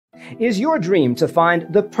Is your dream to find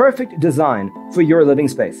the perfect design for your living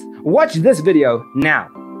space? Watch this video now.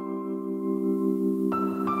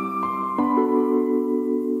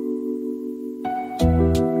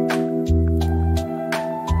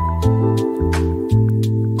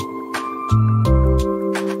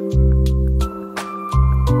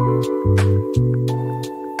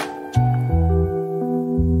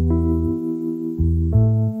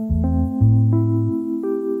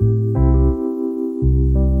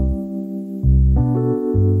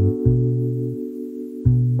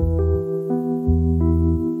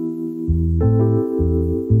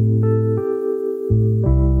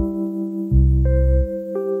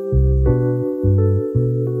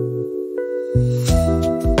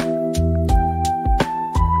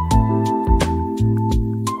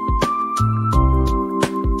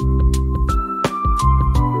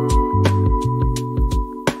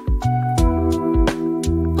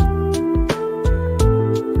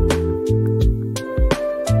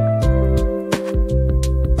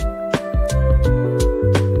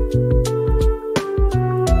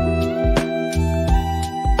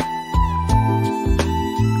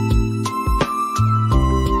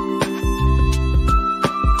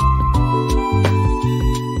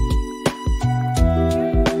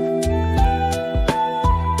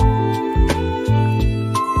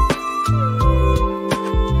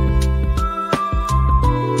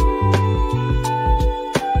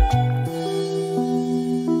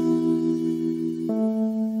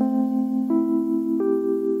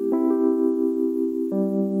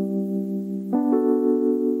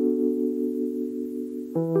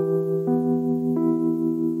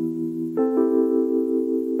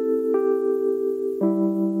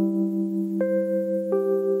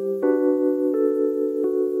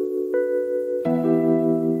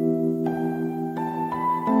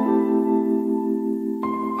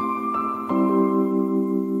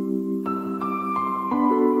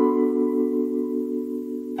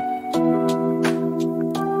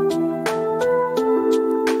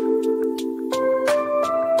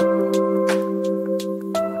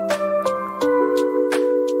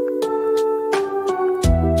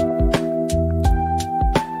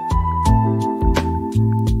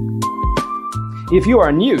 If you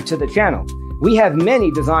are new to the channel, we have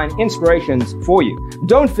many design inspirations for you.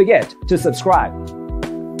 Don't forget to subscribe.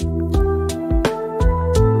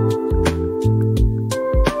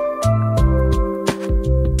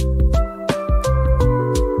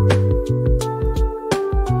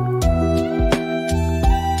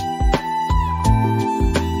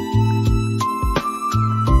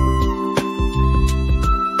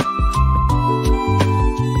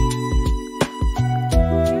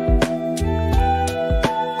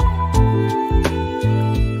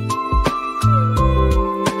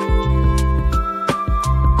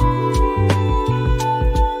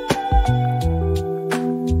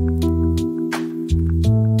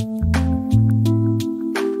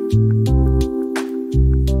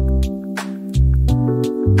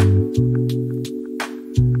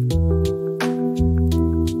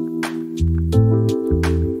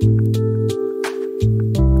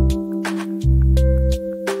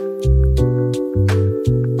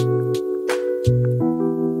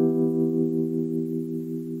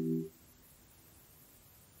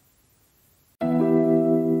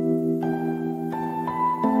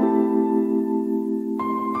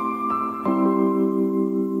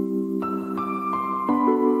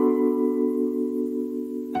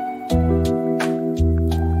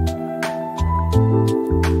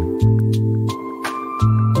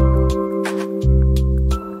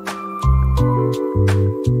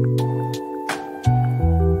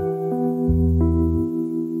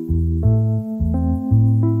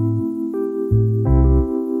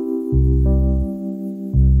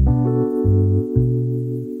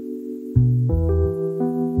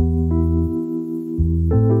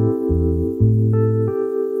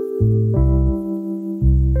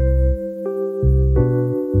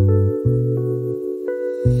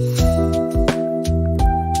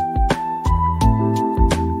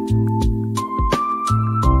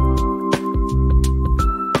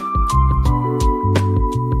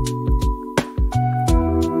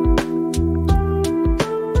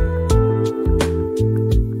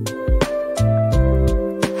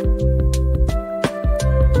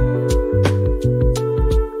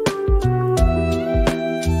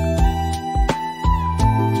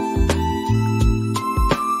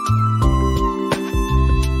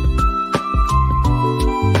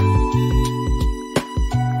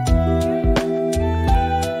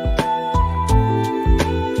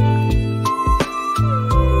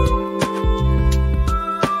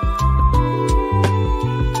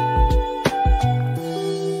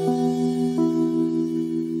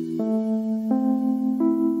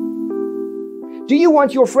 Do you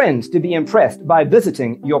want your friends to be impressed by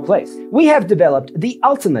visiting your place? We have developed the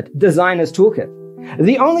ultimate designer's toolkit.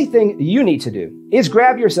 The only thing you need to do is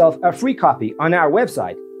grab yourself a free copy on our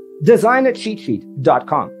website,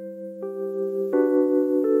 designercheatsheet.com.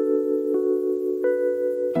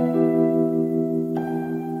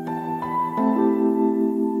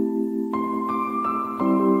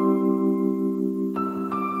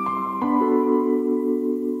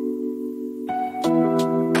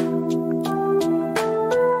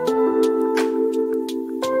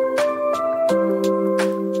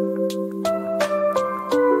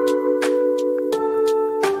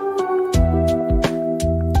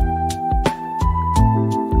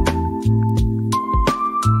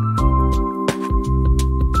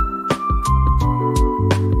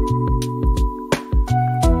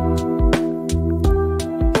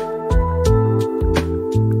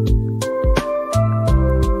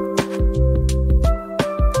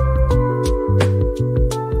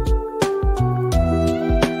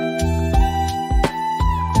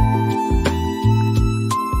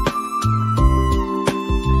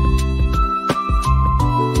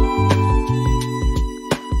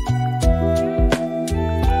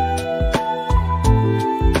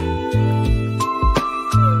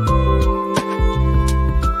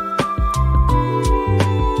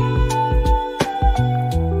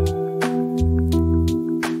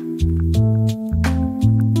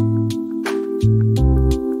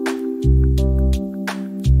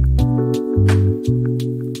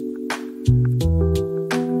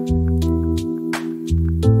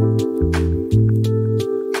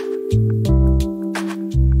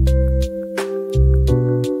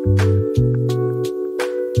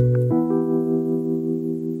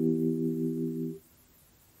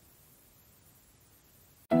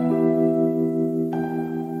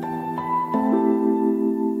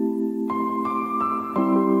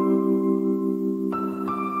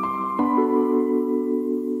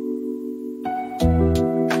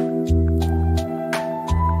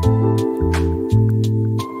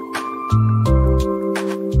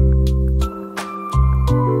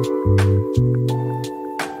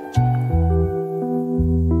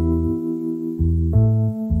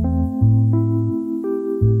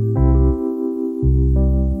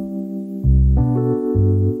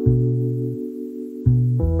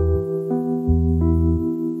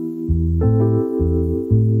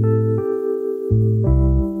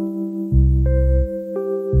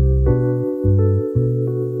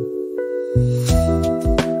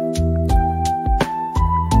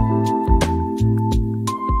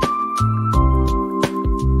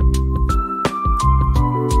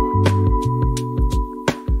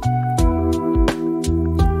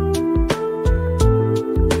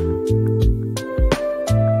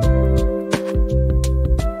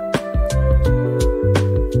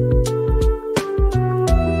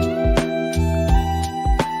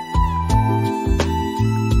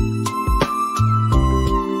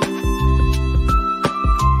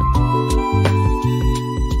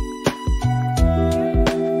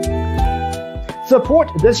 Support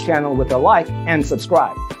this channel with a like and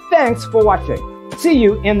subscribe. Thanks for watching. See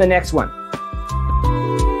you in the next one.